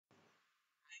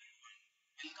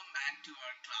back to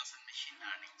our class on machine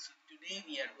learning. So today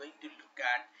we are going to look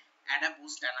at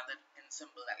AdaBoost, another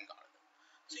ensemble algorithm.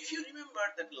 So if you remember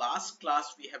that last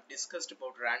class we have discussed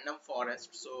about random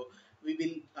forest. So we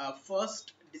will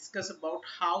first discuss about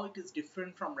how it is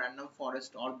different from random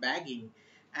forest or bagging,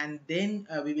 and then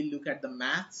we will look at the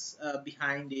maths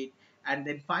behind it, and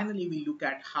then finally we look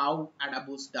at how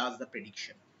AdaBoost does the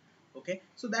prediction. Okay,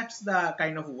 so that's the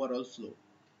kind of overall flow.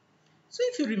 So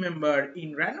if you remember,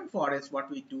 in random forest, what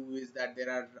we do is that there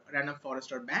are random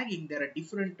forest or bagging, there are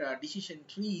different decision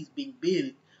trees being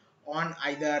built on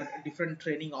either different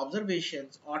training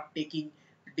observations or taking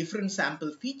different sample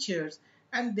features,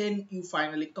 and then you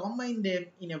finally combine them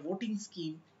in a voting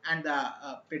scheme, and the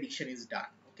prediction is done.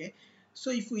 Okay.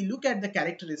 So if we look at the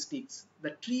characteristics, the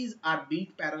trees are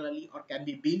built parallelly or can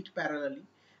be built parallelly.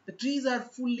 The trees are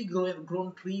fully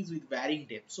grown trees with varying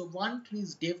depth. So one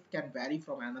tree's depth can vary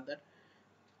from another,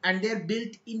 and they're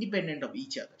built independent of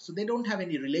each other, so they don't have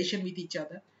any relation with each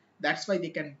other. That's why they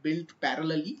can build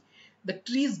parallelly. The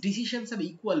tree's decisions have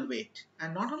equal weight,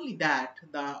 and not only that,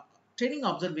 the training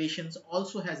observations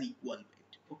also has equal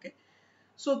weight. Okay,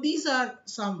 so these are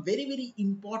some very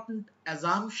important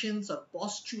assumptions or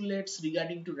postulates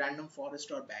regarding to random forest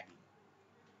or bagging.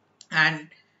 And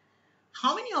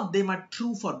how many of them are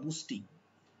true for boosting?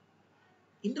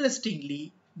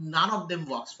 Interestingly, none of them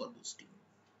works for boosting.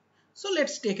 So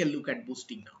let's take a look at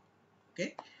boosting now.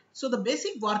 Okay, so the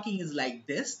basic working is like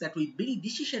this, that we build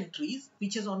decision trees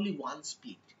which has only one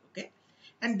split. Okay,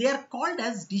 and they are called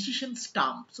as decision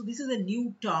stump. So this is a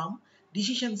new term,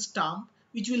 decision stump,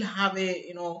 which will have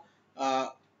a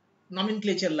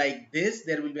nomenclature like this.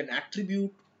 There will be an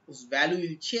attribute whose value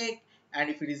will check,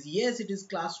 and if it is yes, it is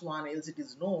class 1, else it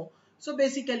is no. So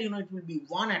basically, it will be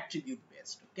one attribute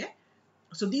based. Okay,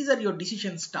 so these are your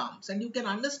decision stumps, and you can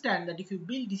understand that if you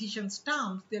build decision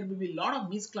stumps, there will be a lot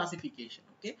of misclassification.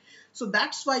 Okay, so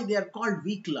that's why they are called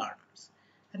weak learners.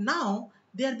 And now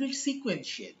they are built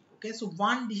sequentially. Okay, so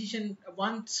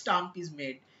one stump is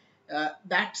made,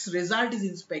 that result is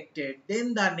inspected,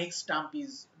 then the next stump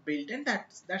is built, and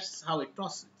that's how it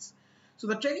proceeds. So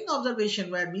the training observation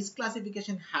where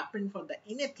misclassification happened for the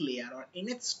nth layer or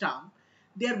nth stump,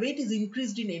 their weight is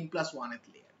increased in n plus 1th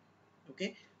layer.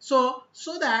 Okay, so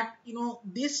that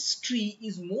this tree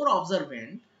is more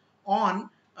observant on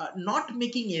not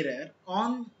making error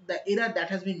on the error that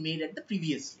has been made at the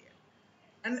previous layer.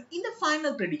 And in the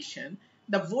final prediction,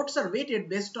 the votes are weighted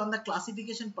based on the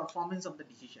classification performance of the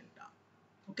decision term.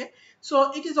 Okay,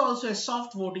 so it is also a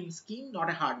soft voting scheme, not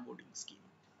a hard voting scheme.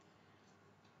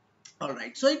 All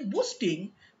right, so in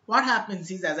boosting, what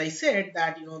happens is, as I said,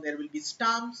 that there will be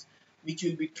stumps which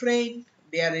will be trained,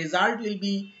 their result will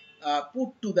be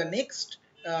put to the next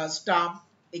stump.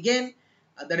 Again,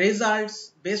 the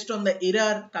results based on the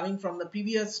error coming from the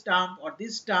previous stump or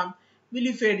this stump will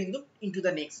be fed into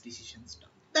the next decision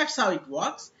stump. That's how it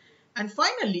works. And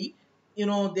finally,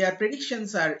 their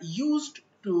predictions are used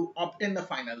to obtain the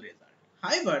final result.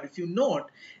 However, if you note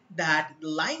that the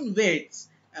line weights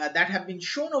that have been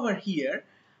shown over here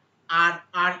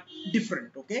are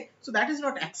different. Okay, so that is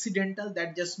not accidental,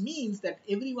 that just means that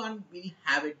everyone will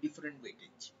have a different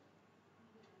weightage.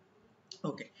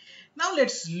 Okay, now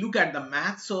let's look at the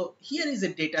math. So here is a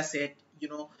data set,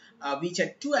 which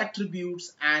had two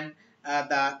attributes, and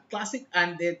the classic,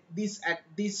 and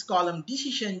this column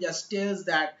decision just tells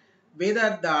that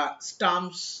whether the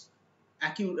Stump's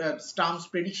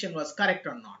prediction was correct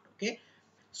or not. Okay,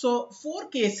 so four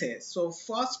cases. So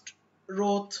first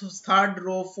row, third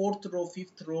row, fourth row,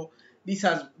 fifth row,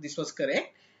 this was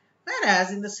correct,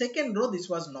 whereas in the second row this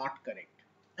was not correct.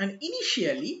 And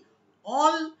initially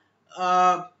all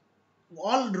uh,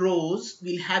 all rows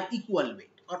will have equal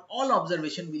weight, or all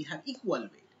observation will have equal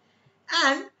weight.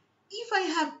 And if I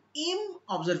have m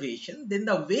observation, then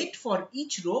the weight for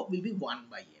each row will be 1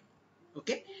 by m.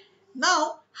 Okay,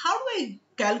 now how do I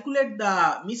calculate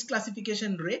the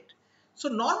misclassification rate? So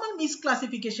normal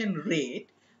misclassification rate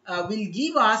will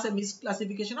give us a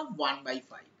misclassification of 1 by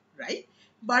 5, right?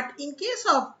 But in case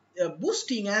of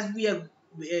boosting, as we are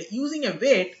using a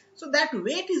weight, so that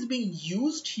weight is being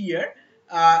used here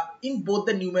in both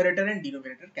the numerator and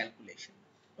denominator calculation.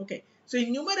 Okay, so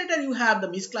in numerator you have the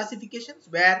misclassifications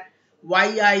where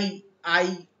yji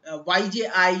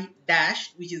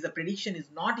dash, which is the prediction, is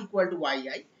not equal to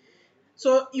yi.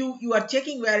 So you are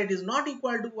checking where it is not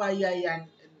equal to yi, and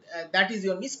that is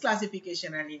your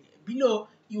misclassification, and below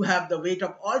you have the weight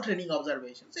of all training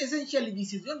observations. So essentially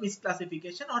this is your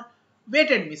misclassification or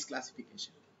weighted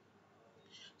misclassification.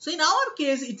 So in our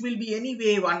case it will be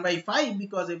anyway 1 by 5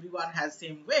 because everyone has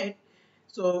same weight.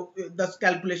 So the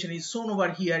calculation is shown over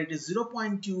here. It is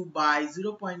 0.2 by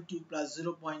 0.2 plus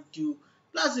 0.2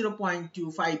 plus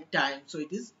 0.25 times. So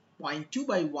it is zero point 0.2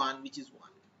 by 1, which is 1.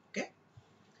 Okay.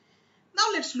 Now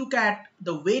let's look at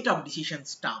the weight of decision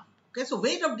sum. Okay, so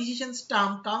weight of decision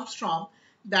sum comes from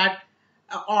that,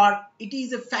 or it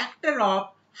is a factor of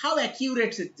how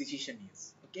accurate its decision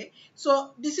is. Okay,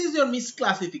 so this is your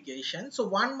misclassification. So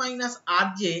 1 minus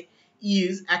Rj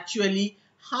is actually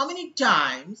how many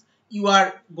times you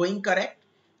are going correct,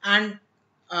 and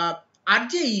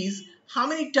Rj is how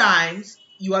many times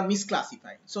you are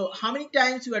misclassifying. So how many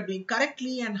times you are doing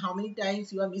correctly and how many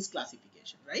times you are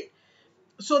misclassification, right?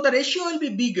 So the ratio will be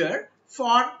bigger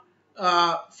for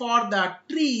the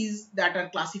trees that are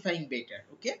classifying better.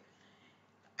 Okay,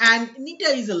 and nita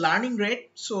is a learning rate.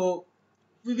 So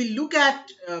we will look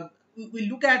at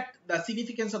the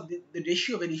significance of the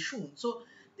ratio very soon. So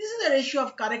this is the ratio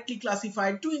of correctly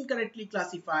classified to incorrectly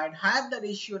classified. Higher the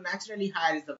ratio, naturally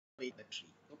higher is the weight of the tree.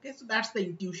 Okay, so that's the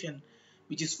intuition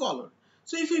which is followed.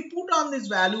 So if we put on this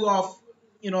value of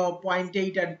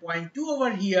 0.8 and 0.2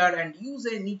 over here and use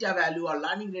a nita value or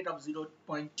learning rate of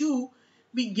 0.2,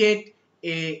 we get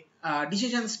a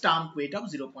decision stamp weight of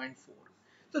 0.4.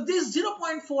 So this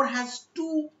 0.4 has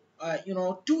two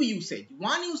usage.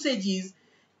 One usage is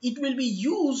it will be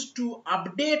used to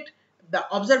update the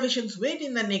observations weight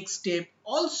in the next step.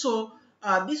 Also,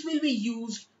 this will be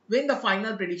used when the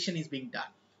final prediction is being done.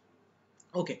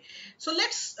 Okay, so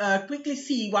let's quickly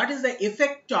see what is the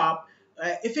effect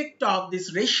of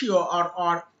this ratio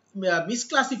or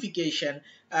misclassification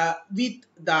with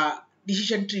the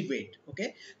decision tree weight.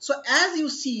 Okay, so as you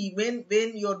see, when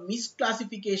your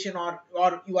misclassification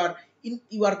or you are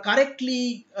correct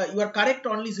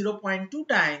only 0.2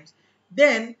 times,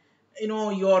 then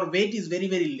your weight is very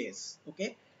less.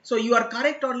 Okay, so you are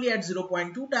correct only at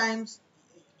 0.2 times,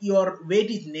 your weight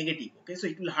is negative. Okay, so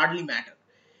it will hardly matter.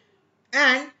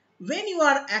 And when you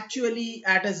are actually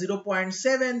at a 0.7,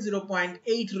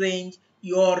 0.8 range,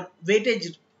 your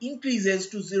weightage increases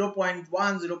to 0.1, 0.2,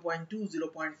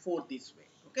 0.4 this way.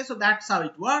 Okay, so that's how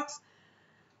it works.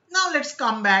 Now let's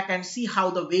come back and see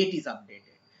how the weight is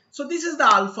updated. So this is the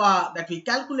alpha that we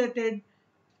calculated,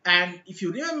 and if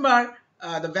you remember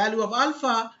the value of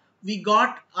alpha, we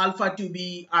got alpha to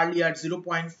be earlier at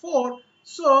 0.4.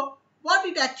 So what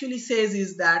it actually says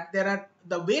is that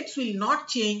the weights will not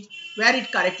change where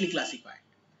it correctly classified.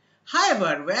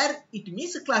 However, where it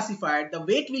misclassified, the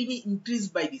weight will be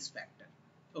increased by this factor.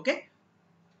 Okay,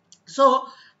 so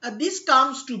this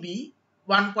comes to be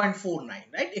 1.49,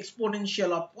 right?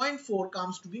 Exponential of 0.4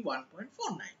 comes to be 1.49.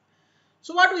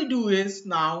 So what we do is,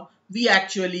 now we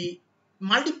actually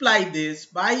multiply this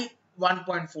by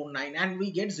 1.49 and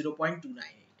we get 0.298.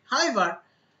 However,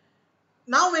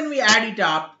 now when we add it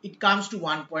up, it comes to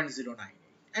 1.098.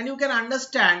 And you can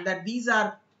understand that these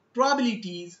are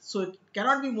probabilities, so it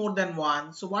cannot be more than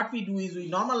 1. So what we do is we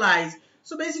normalize.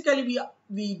 So basically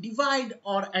we divide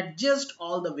or adjust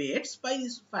all the weights by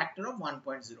this factor of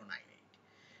 1.098.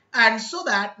 And so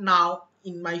that now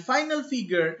in my final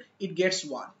figure it gets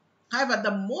 1. However,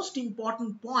 the most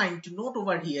important point to note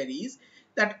over here is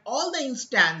that all the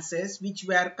instances which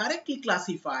were correctly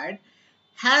classified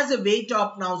has a weight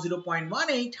of now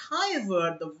 0.18.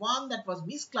 However, the one that was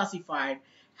misclassified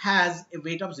has a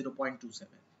weight of 0.27.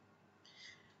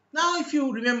 Now, if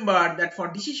you remember that for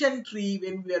decision tree,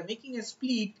 when we are making a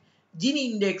split,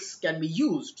 Gini index can be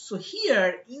used. So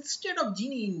here, instead of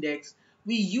Gini index,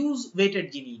 we use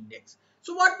weighted Gini index.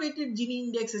 So what weighted Gini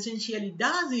index essentially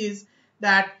does is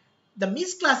that the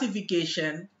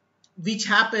misclassification which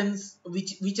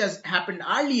has happened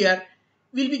earlier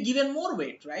will be given more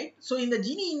weight, right? So in the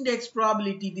Gini index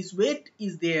probability, this weight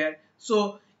is there.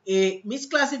 So a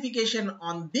misclassification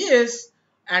on this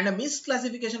and a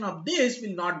misclassification of this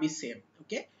will not be same.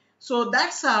 Okay, so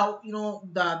that's how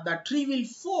the tree will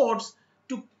force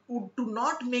to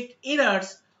not make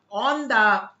errors on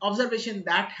the observation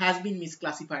that has been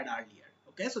misclassified earlier.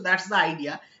 Okay, so that's the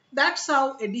idea. That's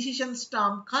how a decision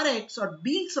stamp corrects or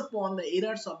builds upon the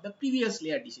errors of the previous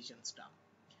layer decision stamp.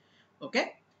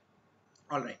 Okay,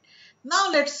 all right. Now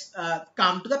let's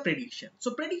come to the prediction.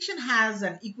 So prediction has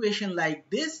an equation like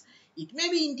this. It may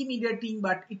be intimidating,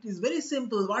 but it is very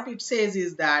simple. What it says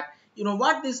is that,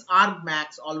 what this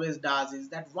argmax always does is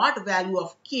that what value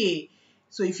of k,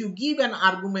 so if you give an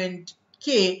argument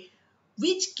k,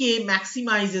 which k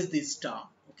maximizes this term,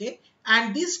 okay?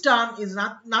 And this term is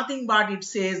nothing but it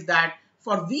says that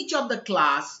for which of the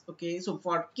class, okay, so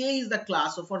for k is the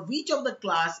class, so for which of the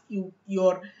class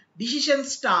your decision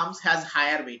terms has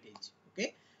higher weightage,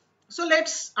 okay? So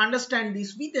let's understand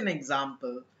this with an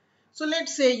example. So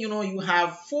let's say, you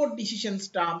have 4 decision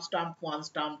stamps, stamp 1,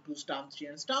 stamp 2, stamp 3,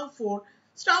 and stamp 4.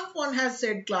 Stamp 1 has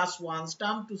said class 1,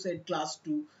 stamp 2 said class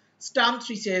 2, stamp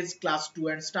 3 says class 2,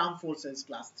 and stamp 4 says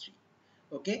class 3.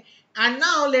 Okay, and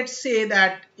now let's say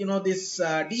that this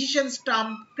decision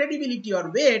stamp credibility or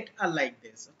weight are like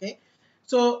this. Okay,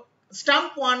 so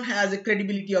stamp 1 has a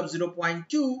credibility of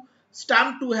 0.2,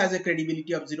 stamp 2 has a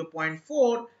credibility of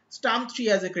 0.4, stamp 3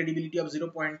 has a credibility of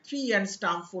 0.3, and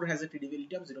stamp 4 has a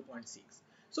credibility of 0.6.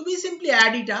 So we simply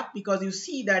add it up because you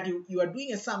see that you are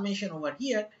doing a summation over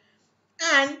here,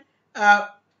 and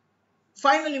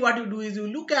finally what you do is you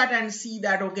look at and see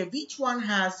that, okay, which one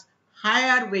has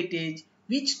higher weightage,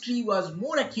 which tree was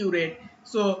more accurate.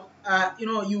 So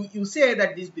you say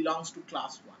that this belongs to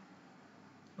class 1.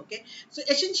 Okay, so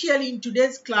essentially in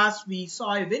today's class we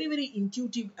saw a very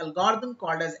intuitive algorithm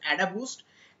called as AdaBoost,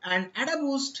 and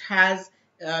AdaBoost has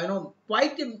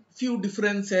quite a few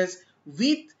differences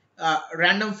with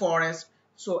random forest.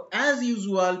 So as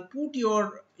usual, put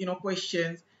your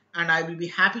questions and I will be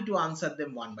happy to answer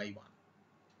them one by one.